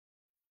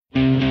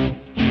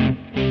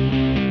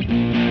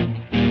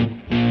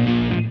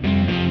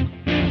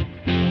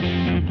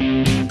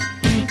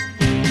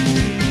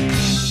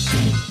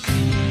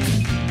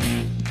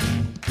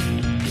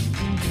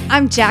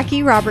I'm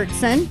Jackie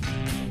Robertson.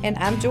 And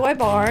I'm Joy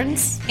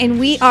Barnes. And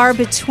we are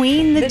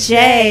Between the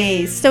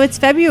J's. So it's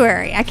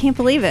February. I can't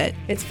believe it.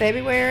 It's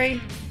February.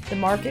 The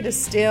market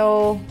is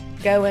still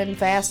going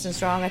fast and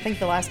strong. I think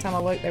the last time I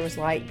looked, there was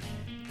like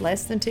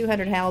less than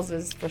 200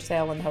 houses for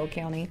sale in the whole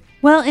county.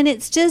 Well, and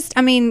it's just,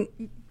 I mean,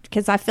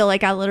 because I feel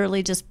like I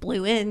literally just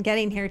blew in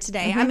getting here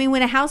today. Mm-hmm. I mean,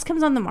 when a house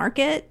comes on the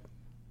market,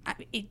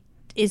 it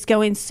is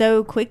going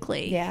so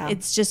quickly. Yeah.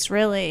 It's just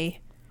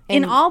really,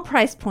 in all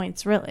price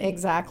points, really.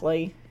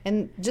 Exactly.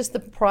 And just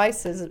the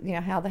prices, you know,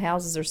 how the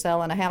houses are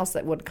selling. A house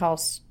that would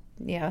cost,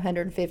 you know,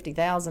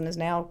 $150,000 is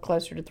now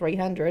closer to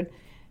 $300,000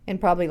 in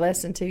probably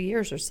less than 2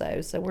 years or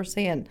so. So we're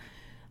seeing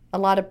a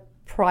lot of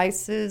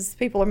prices.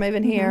 People are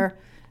moving here.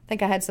 I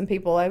think I had some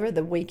people over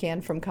the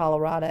weekend from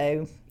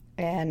Colorado,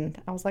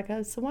 and I was like,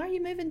 oh, so why are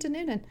you moving to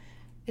Newnan?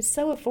 It's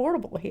so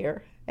affordable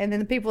here. And then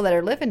the people that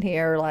are living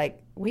here are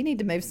like, we need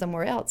to move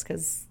somewhere else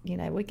because, you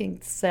know, we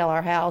can sell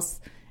our house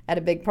at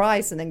a big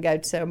price and then go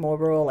to a more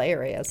rural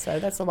area. So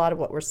that's a lot of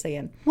what we're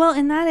seeing. Well,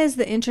 and that is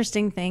the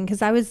interesting thing,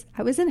 because I was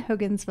in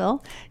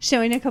Hogansville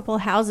showing a couple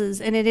of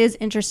houses, and it is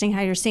interesting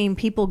how you're seeing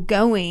people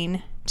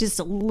going just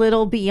a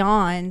little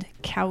beyond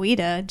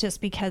Coweta just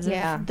because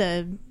of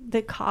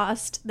the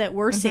cost that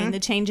we're seeing, the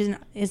change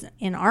is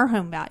in our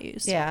home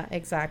values. Yeah,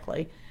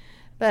 exactly.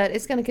 But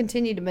it's going to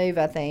continue to move,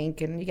 I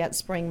think. And you got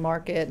spring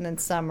market and then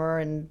summer,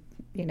 and,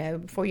 you know,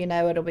 before you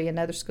know it, it'll be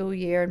another school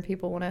year and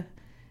people want to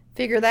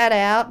figure that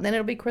out, and then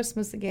it'll be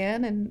Christmas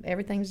again, and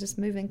everything's just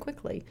moving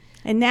quickly.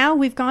 And now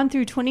we've gone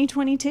through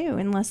 2022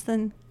 in less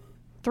than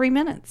 3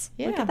 minutes.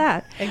 Yeah, look at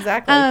that.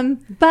 Exactly.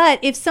 But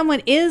if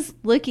someone is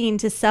looking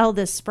to sell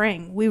this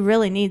spring, we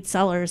really need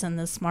sellers in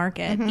this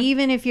market.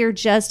 Even if you're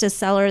just a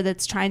seller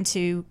that's trying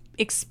to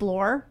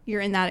explore, you're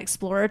in that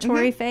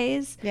exploratory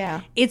phase.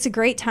 Yeah. It's a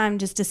great time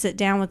just to sit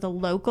down with a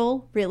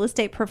local real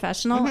estate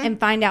professional and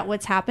find out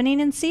what's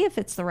happening and see if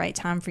it's the right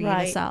time for you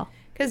to sell.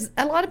 Because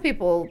a lot of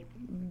people,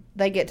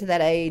 they get to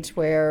that age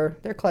where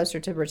they're closer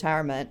to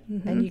retirement,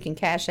 and you can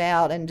cash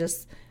out and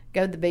just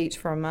go to the beach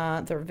for a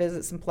month or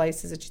visit some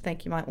places that you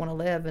think you might want to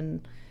live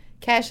and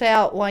cash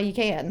out while you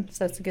can.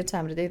 So it's a good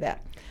time to do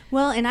that.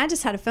 Well, and I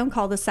just had a phone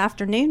call this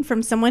afternoon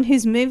from someone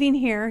who's moving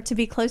here to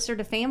be closer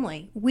to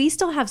family. We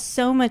still have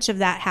so much of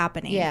that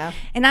happening. Yeah.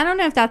 And I don't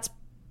know if that's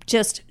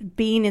just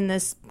being in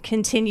this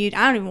continued,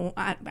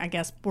 I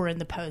guess we're in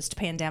the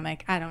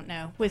post-pandemic, I don't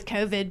know, with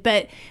COVID,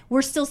 but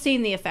we're still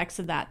seeing the effects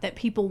of that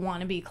people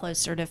want to be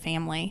closer to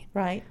family.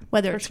 Right.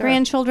 Whether it's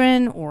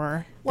grandchildren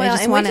or they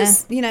just want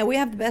to. You know, we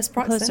have the best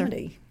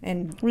proximity.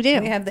 And we do.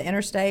 We have the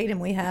interstate,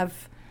 and we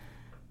have,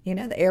 you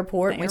know, the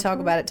airport. And we talk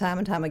about it time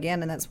and time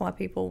again, and that's why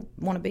people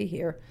want to be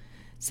here.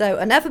 So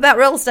enough about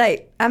real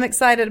estate. I'm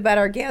excited about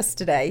our guest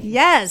today.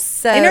 Yes.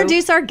 So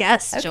introduce our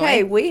guest, Joy.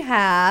 Okay, we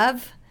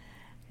have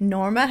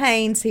Norma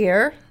Haynes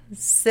here,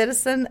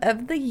 Citizen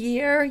of the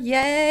Year.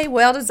 Yay,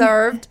 well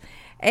deserved.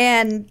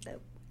 And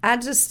I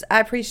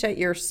appreciate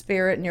your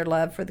spirit and your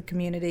love for the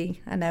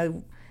community. I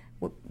know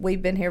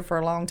we've been here for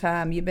a long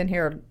time. You've been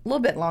here a little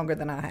bit longer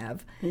than I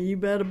have. You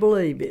better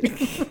believe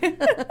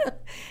it.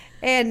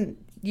 And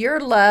your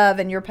love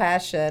and your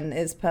passion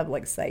is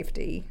public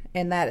safety.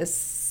 And that is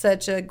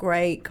such a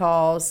great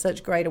cause,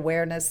 such great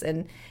awareness.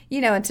 And,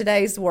 you know, in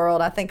today's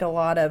world, I think a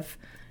lot of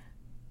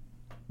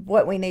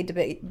what we need to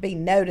be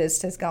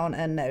noticed has gone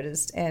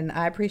unnoticed. And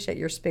I appreciate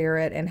your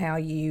spirit and how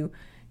you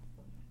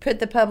put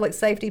the public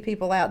safety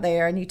people out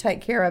there and you take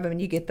care of them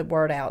and you get the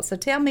word out. So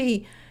tell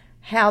me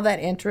how that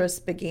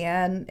interest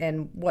began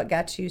and what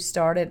got you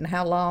started and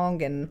how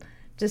long, and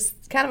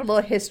just kind of a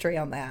little history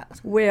on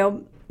that.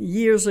 Well,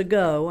 years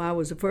ago, I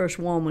was the first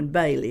woman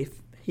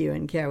bailiff here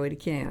in Coweta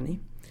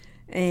County,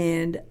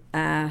 and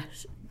I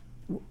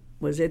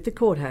was at the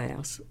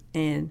courthouse,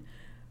 and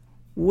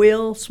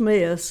Will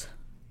Smith's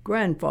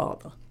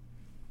grandfather,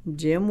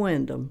 Jim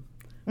Wyndham,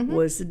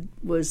 was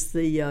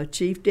the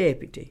chief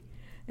deputy,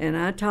 and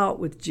I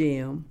talked with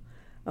Jim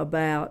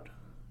about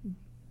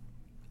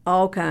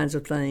all kinds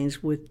of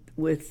things with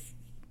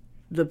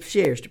the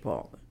sheriff's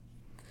department,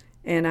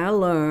 and I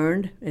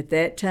learned at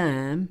that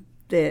time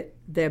that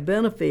their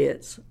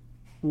benefits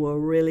were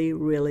really,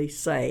 really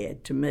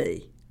sad to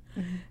me.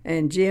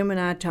 And Jim and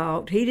I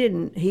talked. He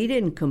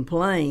didn't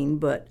complain,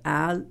 but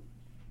I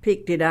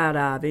picked it out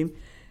of him.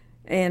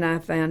 And I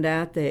found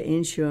out that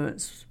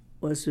insurance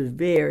was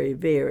very,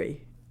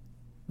 very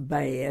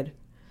bad.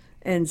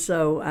 And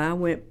so I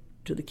went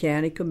to the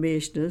county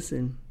commissioners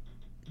and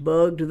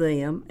bugged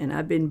them, and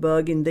I've been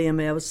bugging them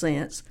ever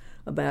since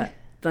about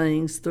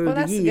things through the years.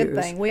 Well, that's a good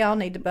thing. We all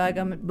need to bug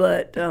them.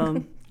 But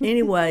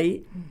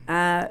anyway,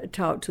 I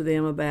talked to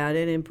them about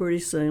it, and pretty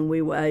soon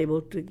we were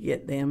able to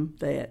get them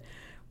that.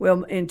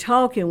 Well, in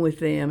talking with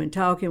them and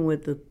talking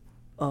with the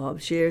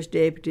sheriff's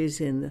deputies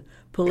and the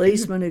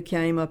policemen who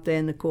came up there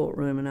in the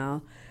courtroom and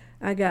all,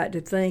 I got to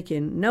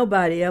thinking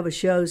nobody ever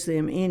shows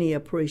them any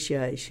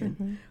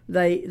appreciation.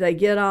 They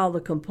get all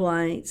the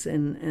complaints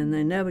and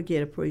they never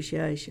get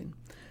appreciation.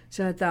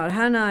 So I thought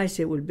how nice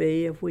it would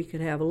be if we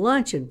could have a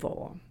luncheon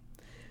for them.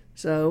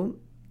 So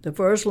the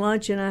first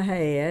luncheon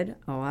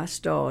I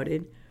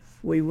started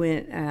we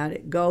went out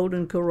at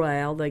Golden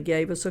Corral. They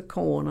gave us a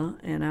corner,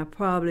 and I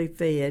probably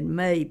fed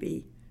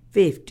maybe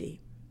 50.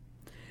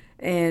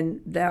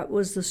 And that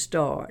was the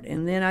start.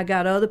 And then I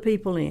got other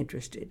people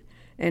interested.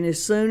 And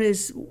as soon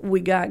as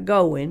we got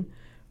going,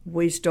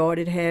 we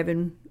started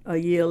having a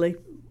yearly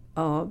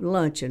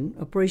luncheon,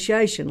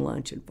 appreciation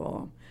luncheon for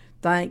them.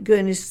 Thank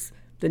goodness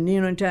the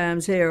Newnan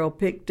Times-Herald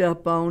picked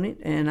up on it,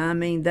 and I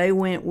mean, they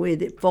went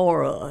with it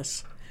for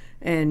us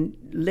and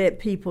let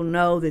people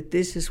know that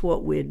this is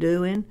what we're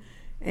doing.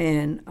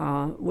 And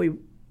we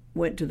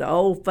went to the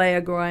old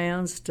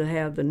fairgrounds to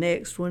have the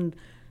next one.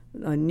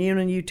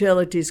 Newnan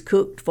Utilities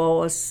cooked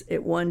for us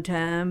at one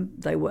time.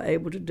 They were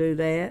able to do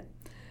that.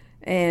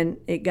 And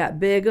it got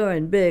bigger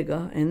and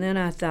bigger. And then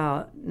I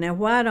thought, now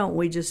why don't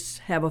we just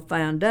have a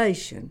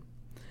foundation?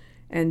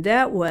 And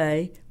that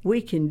way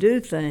we can do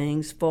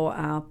things for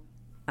our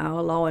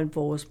law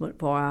enforcement,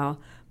 for our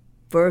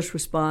first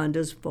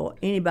responders, for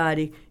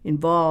anybody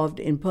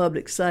involved in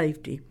public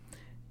safety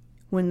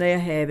when they're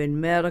having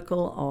medical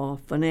or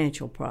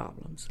financial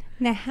problems.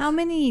 Now, how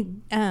many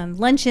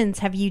luncheons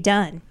have you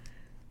done?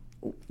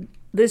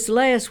 This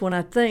last one,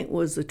 I think,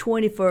 was the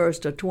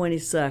 21st or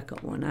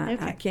 22nd one.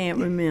 I can't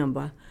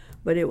remember,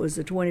 but it was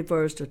the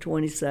 21st or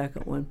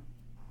 22nd one.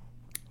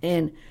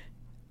 And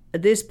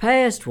this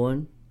past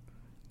one,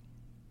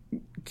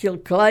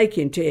 Clay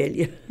can tell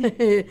you.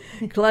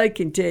 Clay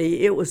can tell you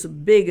it was the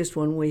biggest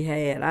one we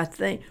had. I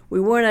think we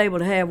weren't able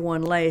to have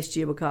one last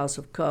year because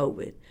of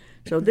COVID.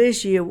 So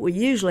this year, we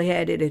usually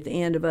had it at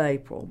the end of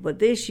April, but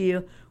this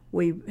year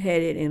we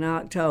had it in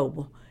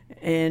October.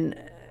 And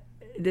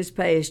this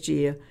past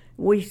year,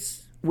 we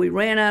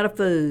ran out of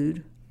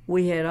food.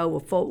 We had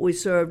we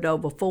served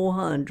over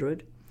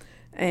 400,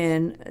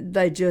 and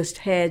they just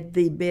had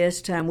the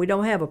best time. We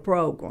don't have a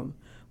program.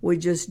 We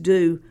just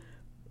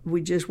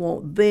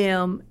want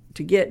them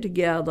to get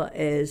together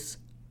as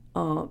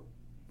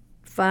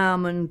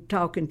firemen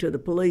talking to the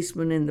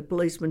policemen and the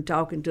policemen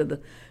talking to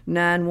the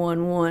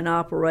 911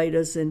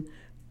 operators, and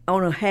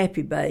on a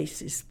happy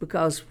basis,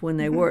 because when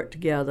they work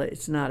together,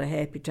 it's not a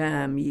happy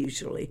time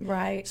usually.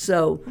 Right.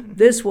 So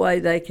this way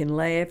they can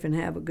laugh and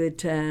have a good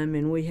time,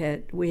 and we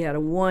had a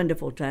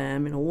wonderful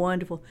time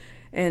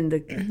and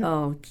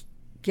the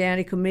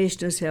county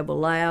commissioners have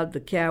allowed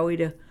the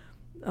Coweta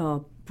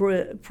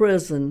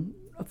prison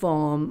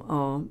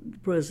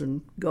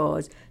prison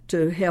guards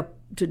to help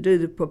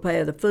to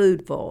prepare the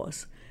food for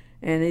us.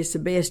 And it's the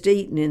best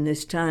eating in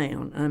this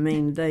town. I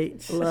mean, they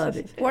love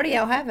it. Where do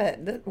y'all have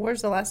it?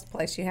 Where's the last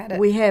place you had it?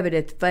 We have it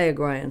at the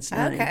fairgrounds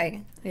now.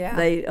 Okay, yeah.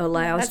 They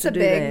allow us to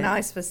do that. That's a big,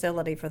 nice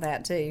facility for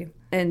that, too.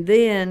 And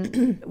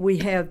then we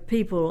have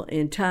people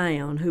in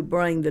town who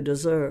bring the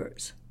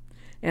desserts.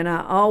 And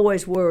I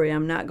always worry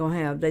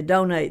they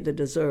donate the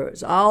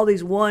desserts. All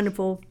these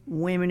wonderful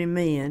women and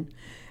men.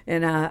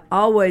 And I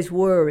always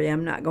worry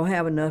I'm not going to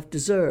have enough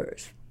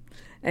desserts.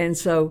 And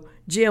so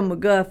Jim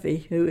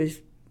McGuffey, who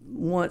is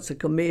once a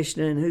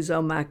commissioner and who's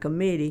on my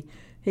committee,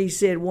 he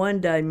said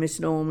one day, Miss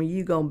Norman,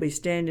 you're going to be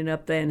standing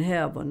up there in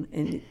heaven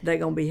and they're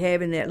going to be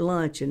having that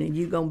luncheon and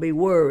you're going to be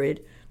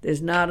worried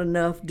there's not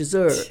enough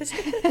desserts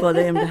for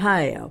them to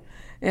have.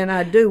 And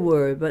I do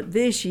worry, but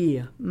this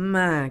year,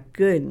 my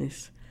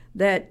goodness,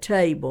 that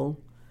table,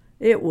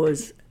 it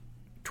was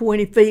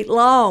 20 feet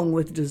long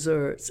with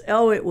desserts.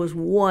 Oh, it was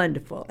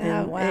wonderful.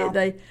 And wow.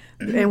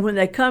 And when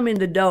they come in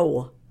the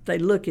door, they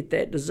look at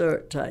that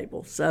dessert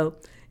table. So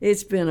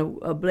it's been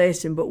a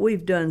blessing, but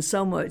we've done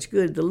so much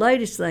good. The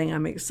latest thing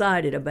I'm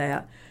excited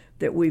about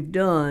that we've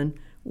done,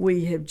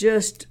 we have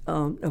just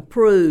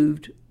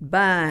approved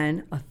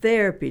buying a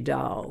therapy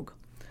dog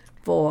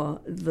for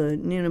the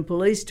Newnan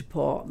Police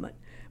Department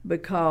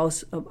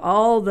because of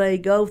all they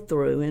go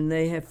through, and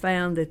they have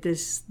found that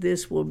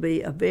this will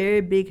be a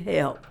very big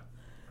help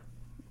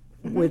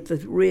with the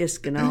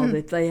risk and all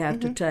that they have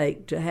to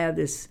take to have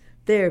this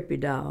therapy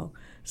dog.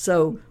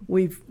 So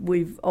we've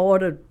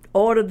ordered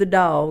the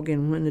dog,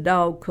 and when the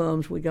dog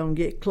comes, we're going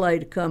to get Clay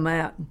to come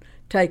out and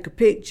take a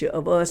picture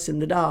of us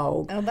and the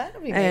dog. Oh,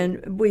 that'll be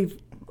and neat.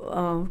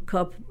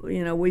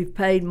 We've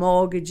paid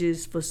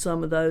mortgages for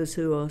some of those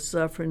who are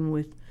suffering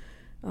with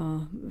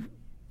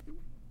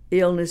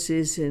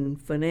illnesses and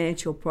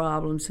financial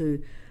problems, who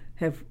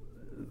have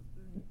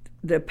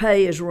their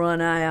pay has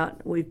run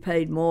out. We've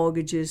paid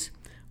mortgages.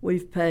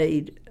 We've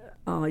paid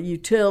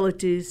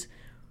utilities.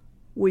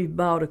 We've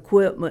bought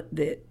equipment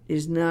that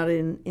is not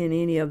in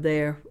any of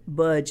their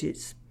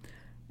budgets.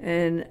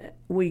 And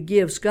we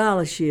give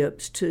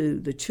scholarships to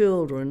the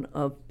children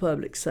of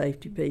public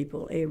safety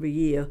people every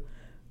year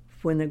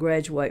when they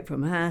graduate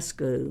from high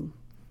school.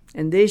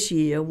 And this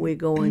year we're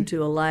going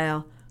to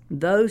allow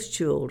those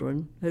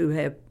children who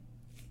have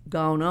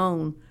gone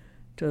on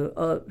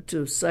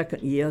to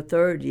second year,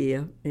 third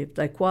year, if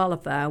they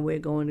qualify, we're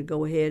going to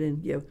go ahead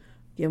and give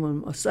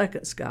them a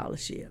second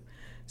scholarship.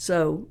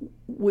 So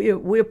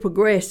we're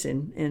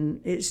progressing,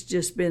 and it's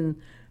just been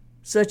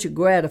such a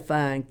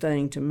gratifying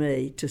thing to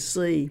me to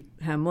see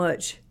how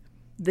much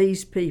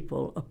these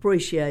people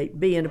appreciate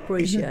being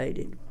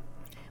appreciated.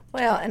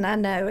 Well, and I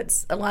know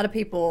it's a lot of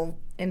people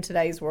in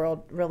today's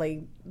world,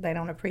 really, they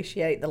don't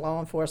appreciate the law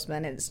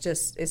enforcement.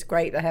 It's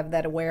great to have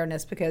that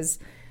awareness because,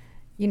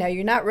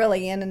 you're not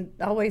really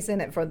always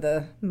in it for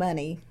the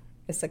money.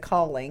 It's a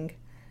calling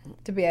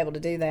to be able to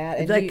do that.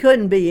 And they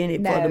couldn't be in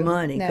it for the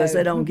money because no.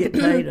 they don't get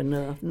paid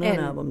enough. None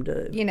of them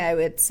do.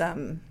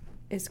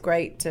 It's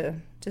great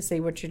to see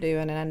what you're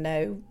doing, and I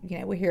know,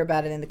 we hear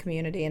about it in the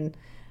community, and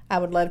I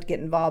would love to get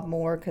involved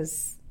more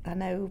because I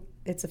know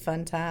it's a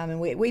fun time, and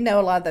we know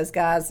a lot of those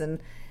guys, and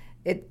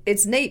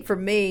it's neat for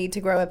me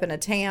to grow up in a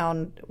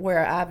town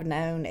where I've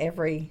known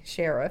every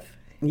sheriff.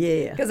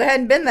 Yeah. Because there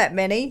hadn't been that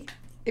many,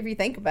 if you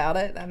think about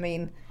it. I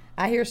mean,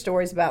 I hear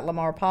stories about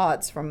Lamar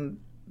Potts from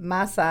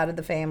my side of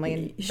the family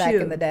and back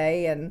in the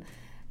day, and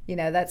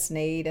that's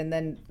neat. And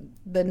then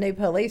the new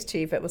police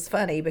chief, it was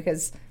funny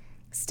because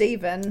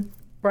Stephen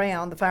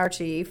Brown, the fire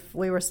chief,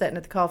 we were sitting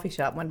at the coffee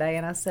shop one day,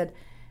 and I said,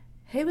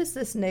 "Who is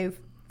this new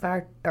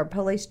fire or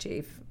police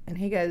chief?" And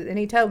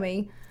he told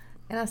me,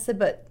 and I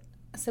said,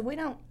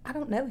 I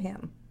don't know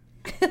him.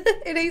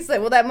 And he said,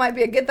 well, that might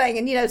be a good thing.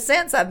 And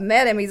since I've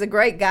met him, he's a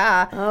great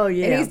guy. Oh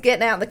yeah. And he's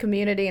getting out in the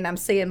community, and I'm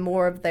seeing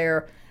more of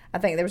I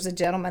think there was a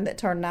gentleman that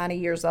turned 90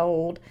 years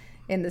old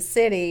in the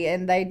city,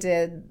 and they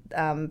did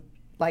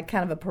like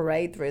kind of a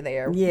parade through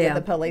there with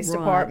the police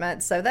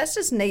department. So that's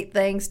just neat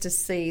things to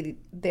see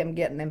them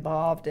getting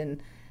involved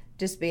and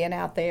just being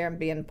out there and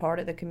being part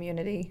of the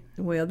community.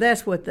 Well,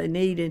 that's what they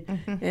needed.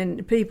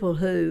 And people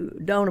who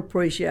don't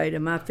appreciate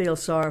them, I feel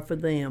sorry for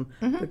them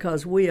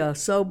because we are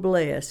so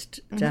blessed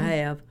to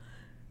have.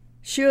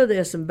 Sure,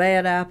 there's some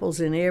bad apples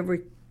in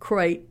every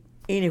crate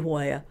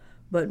anywhere,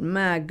 but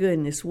my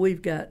goodness,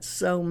 we've got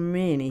so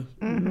many,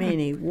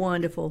 many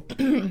wonderful,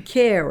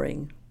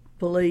 caring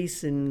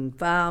police and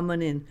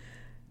firemen. And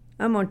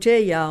I'm going to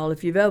tell y'all,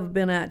 if you've ever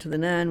been out to the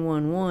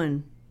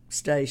 911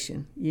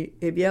 station,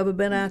 have you ever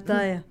been out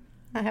there?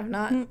 I have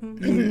not.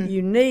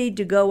 You need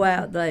to go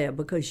out there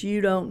because you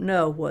don't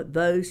know what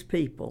those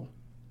people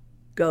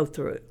go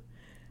through.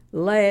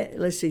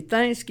 Let's see,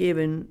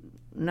 Thanksgiving,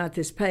 not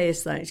this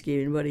past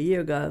Thanksgiving, but a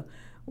year ago,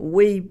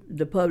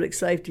 the Public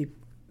Safety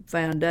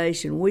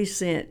Foundation, we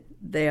sent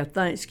their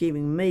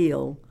Thanksgiving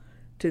meal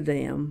to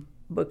them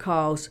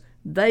because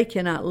they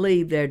cannot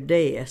leave their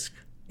desk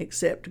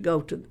except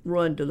to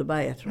run to the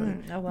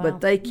bathroom. Oh, wow. But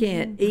they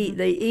can't eat.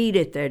 They eat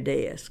at their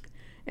desk.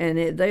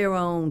 And they're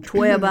on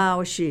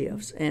 12-hour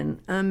shifts.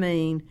 And, I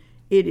mean,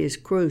 it is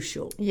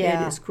crucial.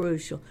 Yeah. It is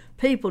crucial.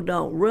 People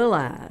don't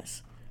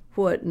realize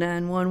what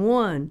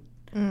 911,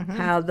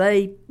 how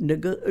they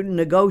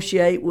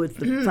negotiate with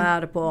the fire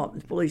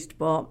department, the police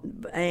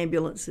department,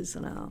 ambulances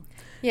and all.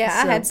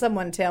 Yeah, I had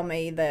someone tell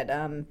me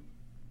that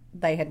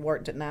they had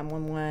worked at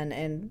 911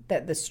 and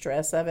that the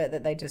stress of it,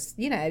 that they just,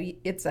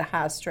 it's a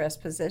high-stress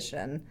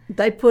position.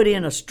 They put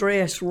in a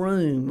stress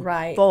room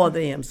for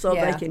them so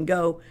they can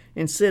go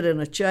and sit in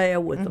a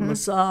chair with a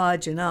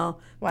massage and all.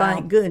 Wow.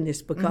 Thank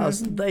goodness,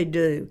 because they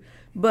do.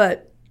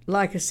 But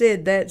like I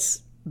said,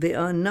 that's the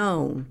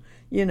unknown.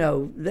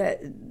 That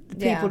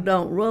people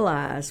don't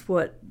realize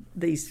what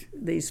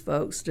these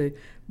folks do.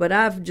 But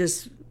I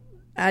just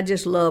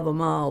love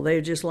them all.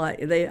 They're just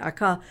like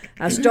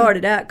I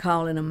started out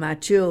calling them my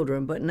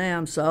children, but now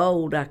I'm so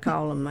old I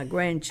call them my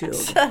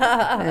grandchildren.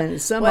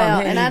 And some of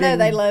them and I know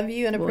they love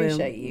you and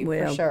appreciate you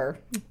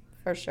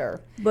for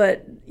sure.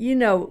 But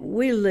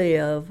we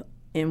live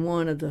in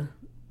one of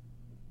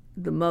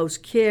the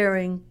most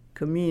caring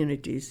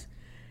communities,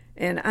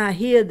 and I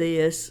hear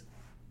this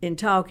in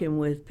talking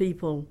with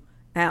people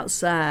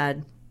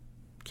outside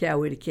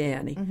Coweta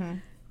County.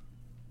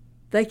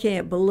 They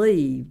can't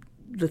believe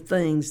the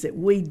things that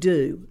we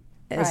do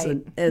as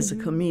a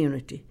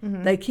community.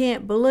 They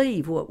can't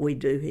believe what we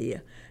do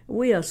here.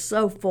 We are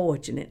so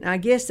fortunate. And I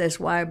guess that's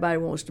why everybody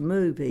wants to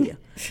move here.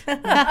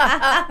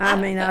 I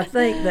mean, I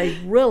think they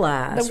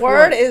realize the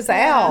word is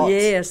out.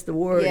 Yes, the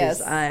word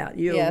is out.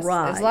 You're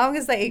right. As long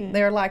as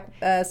they're like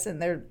us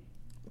and they're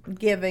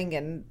giving,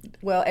 and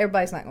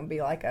everybody's not going to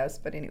be like us,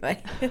 but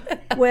anyway.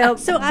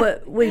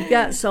 But we've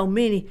got so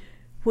many.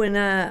 When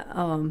I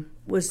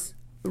was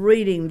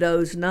reading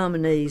those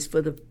nominees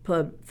for the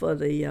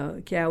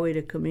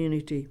Coweta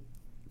community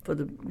for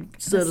the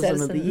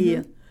Citizen of the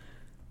Year,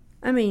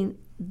 I mean,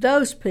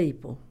 those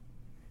people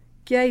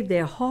gave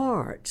their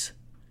hearts.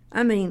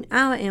 I mean,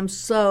 I am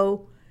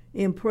so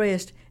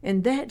impressed,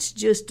 and that's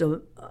just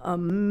a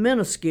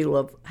minuscule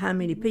of how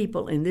many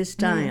people in this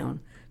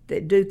town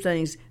that do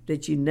things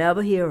that you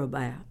never hear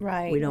about.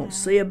 Right. We don't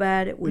see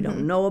about it. We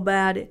don't know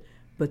about it.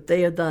 But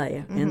they're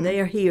there, and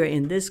they're here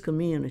in this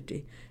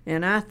community.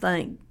 And I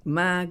thank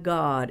my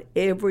God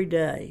every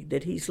day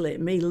that He's let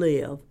me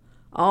live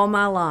all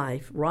my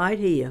life right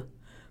here,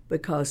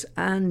 because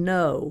I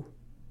know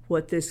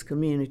what this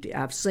community,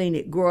 I've seen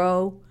it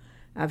grow.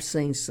 I've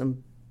seen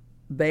some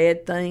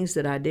bad things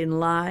that I didn't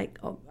like.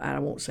 I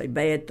won't say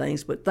bad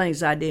things, but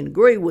things I didn't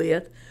agree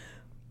with.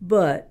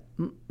 But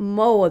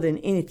more than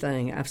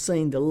anything, I've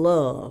seen the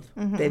love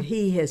that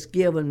He has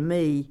given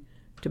me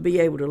to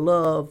be able to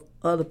love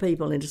other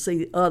people and to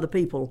see other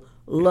people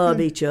love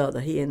each other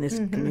here in this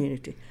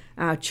community.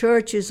 Our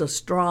churches are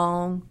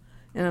strong.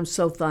 and I'm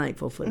so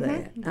thankful for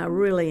that. I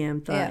really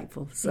am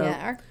thankful. Yeah. So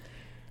yeah,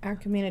 our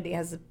community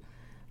has a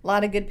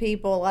lot of good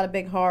people, a lot of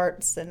big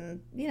hearts,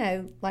 and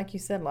like you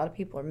said, a lot of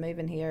people are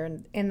moving here,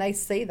 and they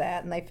see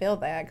that and they feel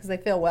that because they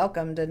feel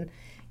welcomed. And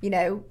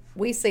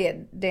we see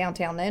it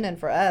downtown Newnan.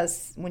 For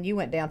us, when you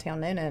went downtown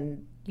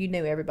Newnan, you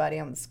knew everybody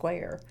on the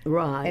square,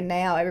 right? And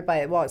now everybody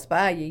that walks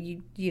by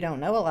you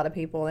don't know a lot of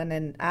people. And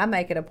then I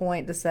make it a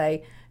point to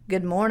say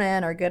good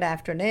morning or good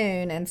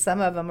afternoon, and some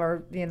of them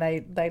are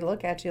they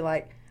look at you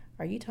like,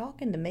 are you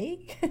talking to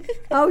me?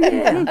 Oh,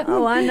 yeah.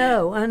 Oh, I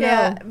know.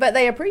 Yeah, but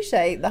they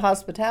appreciate the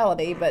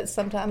hospitality, but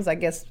sometimes I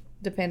guess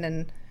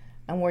depending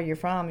on where you're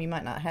from, you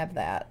might not have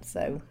that.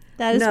 So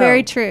that is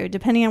very true.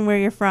 Depending on where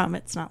you're from,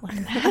 it's not like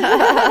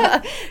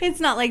that. It's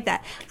not like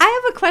that.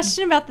 I have a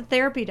question about the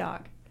therapy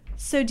dog.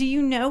 So do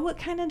you know what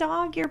kind of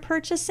dog you're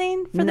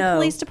purchasing for the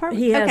police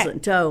department? He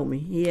hasn't told me.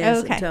 He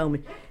hasn't told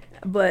me.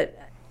 But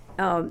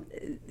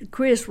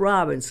Chris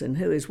Robinson,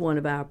 who is one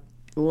of our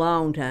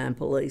longtime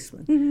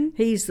policeman,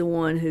 he's the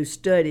one who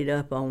studied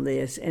up on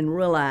this and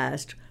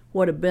realized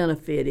what a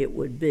benefit it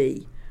would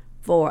be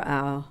for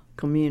our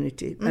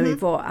community, I mean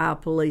for our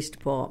police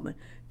department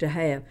to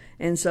have.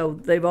 And so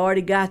they've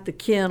already got the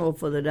kennel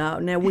for the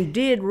dog. Now we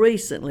did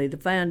recently, the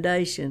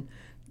foundation,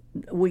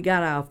 we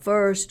got our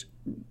first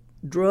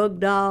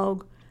drug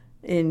dog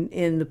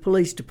in the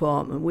police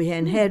department. We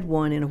hadn't had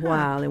one in a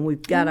while, and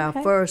we've got our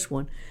first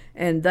one.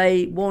 And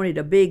they wanted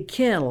a big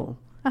kennel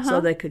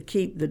so they could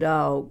keep the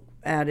dog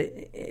out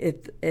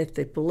at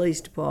the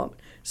police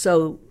department.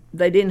 So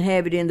they didn't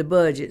have it in the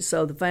budget,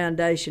 so the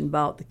foundation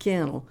bought the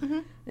kennel.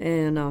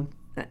 And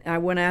I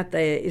went out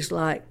there. It's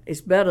like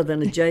it's better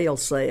than a jail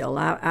cell.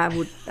 I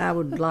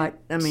would like.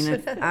 I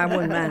mean, I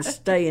wouldn't mind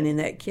staying in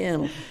that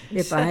kennel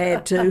if I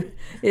had to.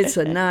 It's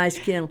a nice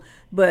kennel.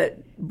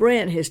 But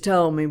Brent has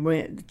told me,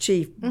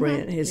 Chief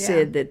Brent has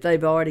said that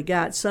they've already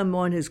got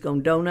someone who's going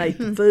to donate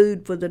the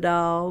food for the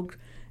dogs,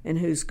 and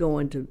who's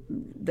going to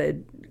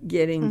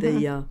getting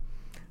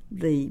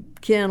the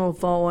kennel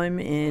for him,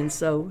 and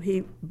so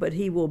he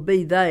will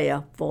be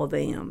there for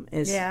them.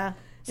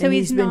 So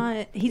he's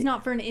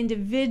not for an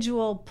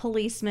individual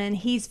policeman.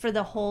 He's for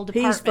the whole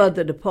department. He's for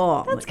the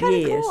department. That's kind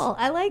of cool.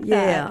 I like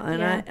that. Yeah,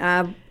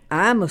 and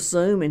I'm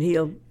assuming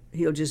he'll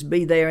just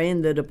be there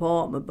in the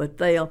department, but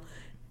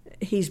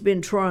he's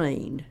been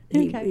trained.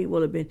 He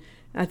will have been.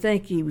 I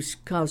think he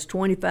cost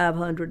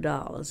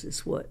 $2,500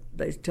 is what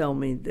they told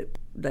me that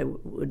they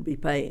would be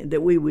paying,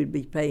 that we would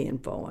be paying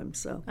for him.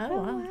 So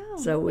wow.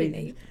 So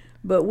we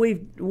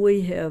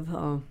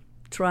have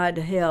tried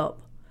to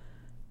help.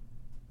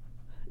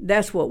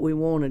 That's what we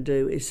want to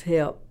do, is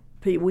help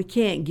people. We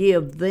can't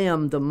give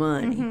them the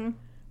money.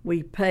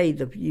 We pay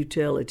the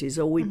utilities,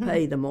 or we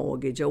pay the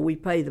mortgage, or we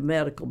pay the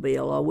medical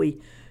bill, or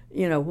we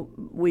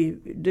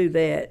do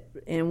that,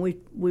 and we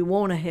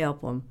want to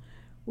help them.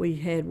 We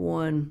had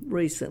one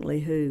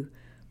recently who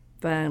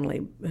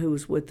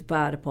was with the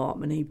fire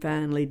department. He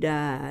finally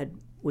died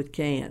with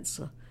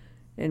cancer,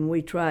 and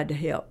we tried to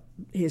help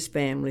his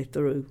family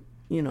through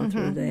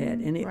through that.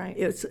 And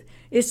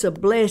it's a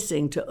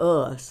blessing to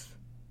us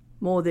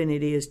more than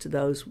it is to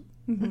those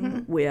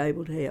we're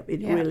able to help.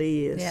 It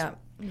really is. Yeah.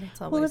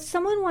 Well, if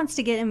someone wants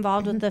to get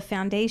involved with the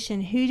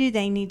foundation, who do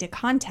they need to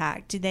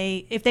contact?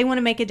 If they want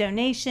to make a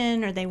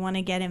donation, or they want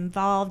to get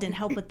involved and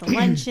help with the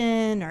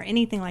luncheon or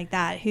anything like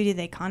that, who do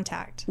they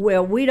contact?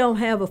 Well, we don't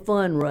have a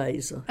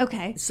fundraiser.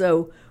 Okay.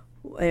 So,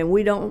 and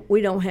we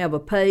don't have a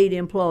paid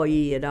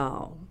employee at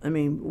all. I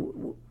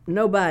mean,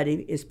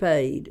 nobody is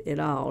paid at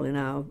all in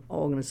our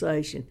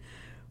organization.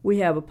 We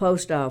have a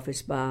post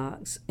office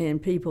box,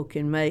 and people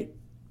can make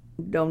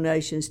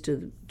donations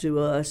to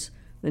us,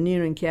 the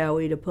Newnan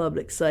Coweta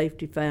Public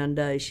Safety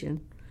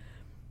Foundation.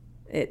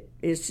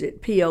 It's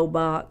at P.O.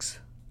 Box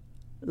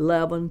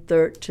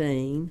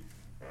 1113,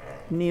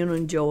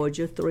 Newnan,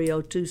 Georgia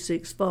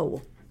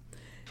 30264.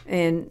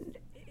 And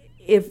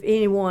if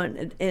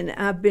anyone, and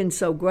I've been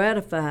so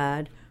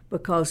gratified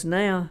because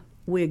now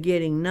we're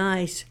getting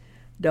nice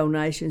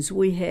donations.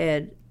 We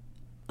had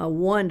a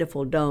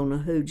wonderful donor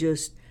who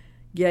just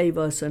gave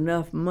us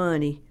enough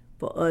money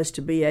for us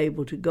to be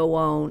able to go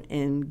on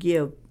and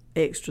give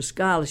extra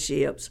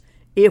scholarships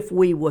if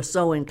we were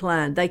so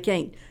inclined. They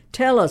can't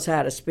tell us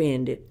how to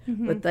spend it,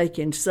 but they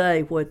can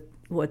say what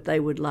they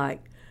would like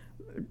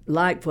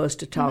for us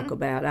to talk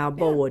about, our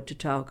board to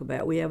talk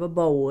about. We have a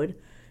board,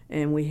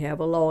 and we have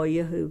a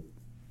lawyer who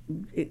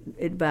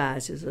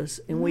advises us,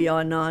 and we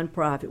are a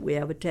nonprofit. We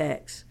have a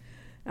tax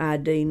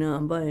ID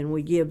number, and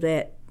we give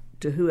that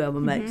to whoever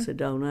makes a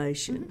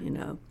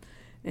donation,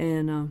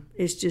 And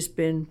it's just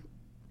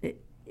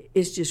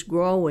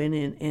growing,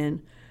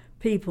 and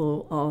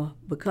people are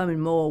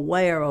becoming more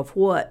aware of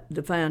what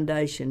the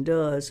foundation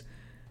does.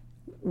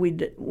 We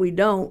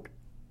don't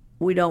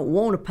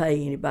want to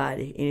pay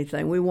anybody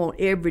anything. We want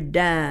every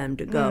dime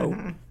to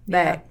go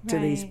back to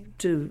these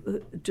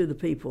to the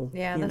people.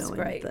 Yeah, that's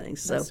great.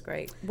 So that's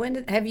great.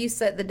 Have you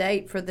set the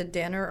date for the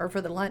dinner or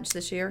for the lunch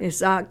this year?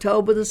 It's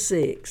October the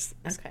 6th.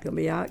 It's going to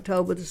be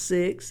October the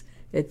 6th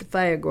at the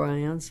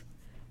fairgrounds,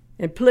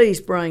 And please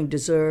bring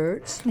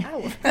desserts.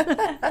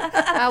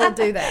 I will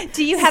do that.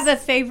 Do you have a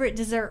favorite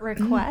dessert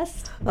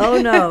request?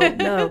 Oh,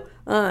 no.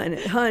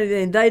 Honey,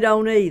 and they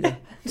don't either.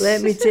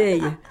 Let me tell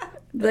you.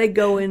 They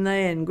go in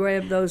there and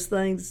grab those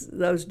things,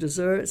 those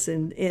desserts,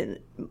 and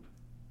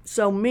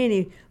so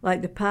many,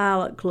 like the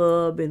Pilot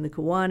Club and the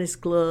Kiwanis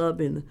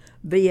Club and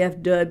the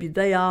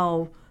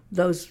VFW,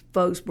 those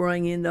folks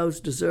bring in those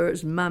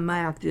desserts, and my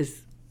mouth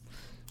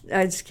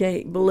I just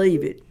can't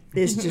believe it.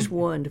 It's just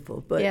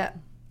wonderful. But yeah.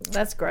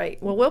 That's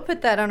great. Well, we'll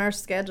put that on our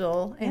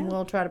schedule, and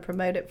we'll try to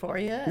promote it for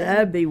you.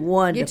 That'd be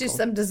wonderful. Get you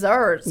some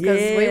desserts,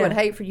 because we would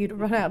hate for you to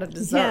run out of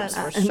desserts,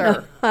 for sure.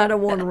 No, I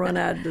don't want to run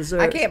out of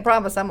desserts. I can't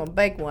promise I'm going to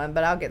bake one,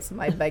 but I'll get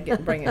somebody to bake it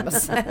and bring it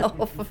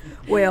myself.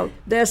 Well,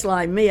 that's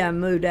like me. I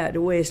moved out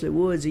to Wesley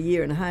Woods 1.5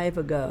 years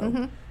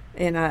ago,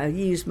 and I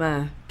used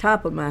my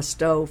top of my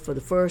stove for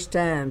the first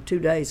time 2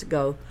 days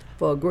ago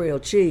for a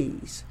grilled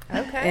cheese.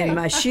 Okay. And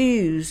my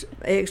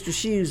extra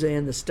shoes are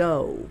in the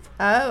stove.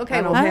 Oh, okay.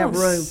 I don't have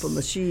room for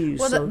my shoes.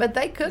 Well, so but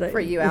they cook for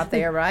you out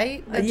there,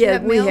 right? we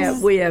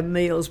have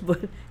meals.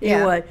 But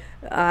anyway,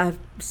 I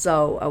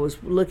was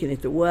looking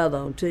at the weather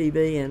on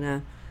TV,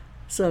 and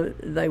so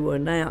they were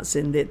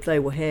announcing that they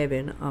were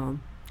having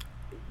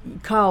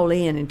call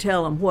in and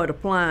tell them what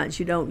appliance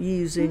you don't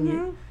use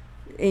in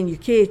your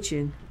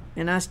kitchen.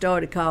 And I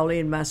started calling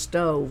in my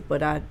stove,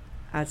 but I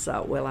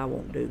thought, well, I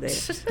won't do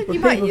that. You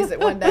might use it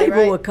one day, people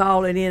right? were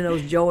calling in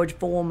those George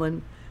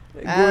Foreman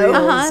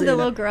grills, the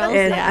little grills,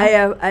 and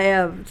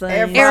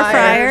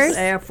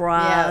air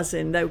fryers,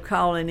 and they were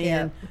calling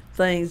in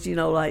things,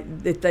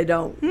 like that they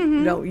don't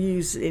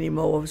use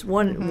anymore.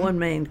 One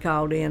man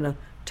called in a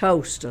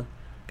toaster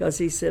because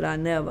he said,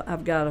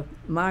 I've got a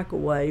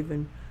microwave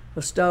and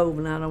a stove,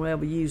 and I don't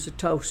ever use a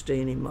toaster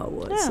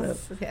anymore.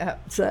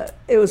 So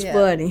it was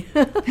funny.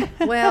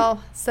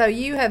 Well, so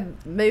you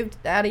have moved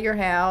out of your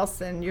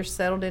house, and you're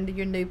settled into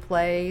your new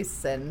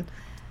place, and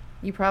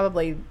you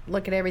probably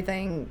look at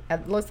everything.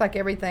 It looks like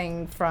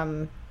everything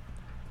from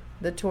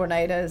the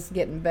tornado is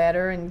getting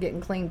better and getting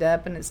cleaned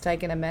up, and it's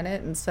taken a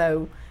minute. And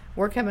so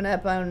we're coming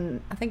up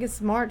on, I think it's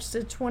March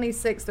the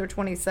 26th or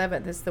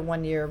 27th. It's the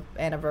 1 year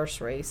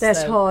anniversary.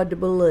 That's hard to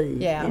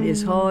believe. Yeah. It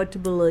is hard to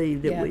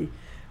believe that we...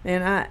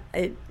 And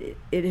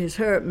it has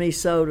hurt me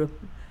so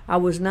I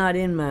was not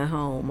in my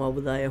home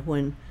over there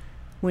when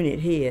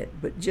it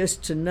hit. But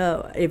just to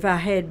know, if I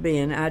had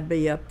been, I'd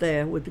be up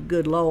there with the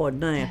good Lord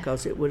now,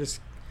 because it would have.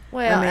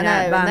 Well,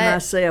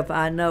 myself,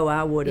 I know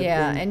I would have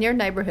been. Yeah, and your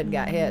neighborhood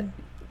got hit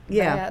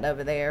bad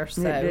over there,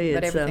 so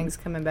but everything's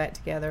coming back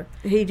together.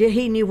 He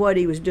knew what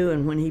he was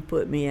doing when he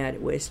put me out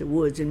at Wesley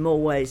Woods in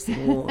more ways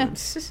than one.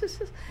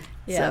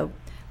 So.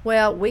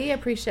 Well, we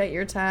appreciate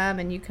your time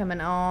and you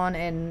coming on,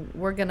 and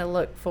we're going to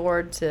look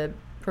forward to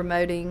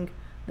promoting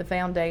the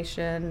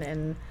foundation.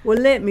 And well,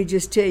 let me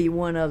just tell you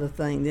one other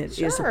thing that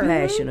is a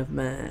passion of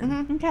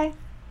mine. Okay.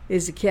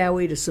 Is the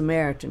Coweta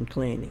Samaritan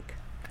Clinic.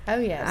 Oh,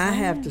 yes. I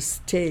have to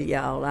tell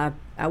y'all,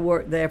 I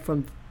worked there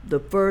from the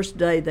first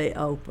day they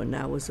opened.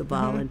 I was a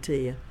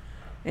volunteer.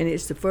 And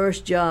it's the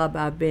first job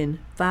I've been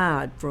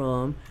fired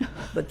from.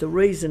 But the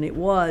reason it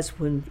was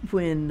when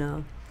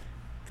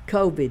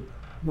COVID,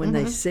 when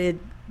they said,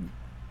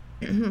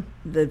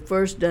 the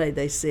first day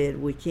they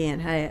said we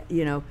can't have,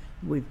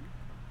 we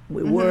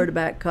worried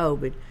about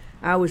COVID.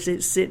 I was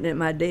sitting at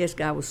my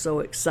desk. I was so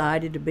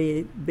excited to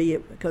be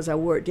because I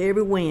worked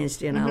every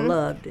Wednesday and I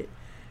loved it.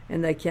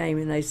 And they came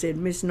and they said,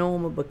 Miss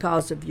Norma,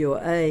 because of your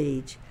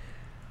age,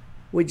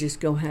 we're just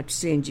gonna have to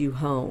send you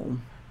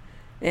home.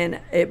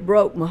 And it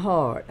broke my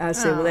heart. I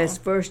said, well, that's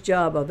the first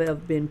job I've ever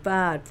been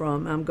fired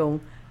from.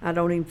 I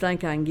don't even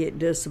think I can get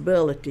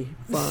disability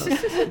for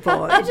it.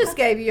 I just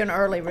gave you an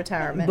early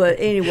retirement. But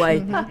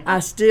anyway, I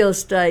still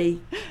stay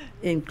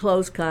in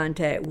close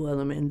contact with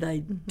them, and they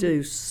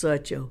do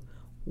such a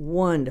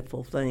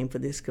wonderful thing for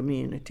this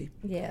community.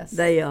 Yes.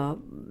 They are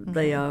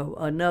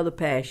another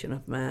passion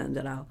of mine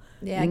that I'll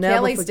never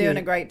Kelly's forget. doing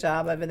a great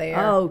job over there.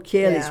 Oh,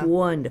 Kelly's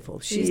wonderful.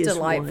 She's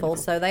delightful. Wonderful.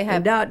 So they have,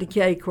 and Dr.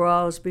 Kay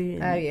Crosby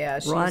and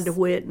Rhonda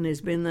Whitten has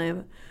been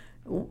there.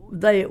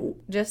 They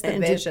just the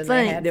and vision to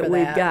they think had that for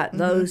we've that. got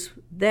those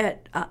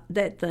that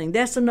thing.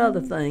 That's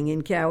another thing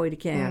in Coweta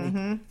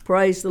County.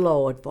 Praise the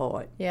Lord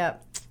for it.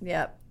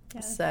 Yep.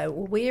 So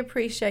we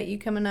appreciate you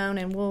coming on,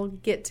 and we'll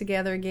get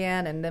together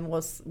again, and then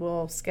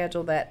we'll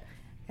schedule that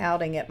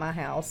outing at my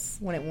house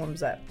when it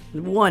warms up.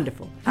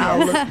 Wonderful.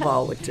 I'll look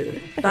forward to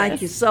it.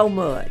 Thank you so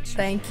much.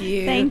 Thank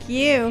you. Thank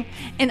you.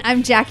 And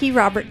I'm Jackie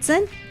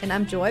Robertson. And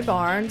I'm Joy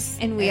Barnes.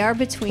 And we are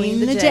Between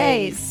the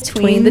Jays.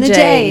 Between the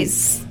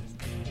Jays.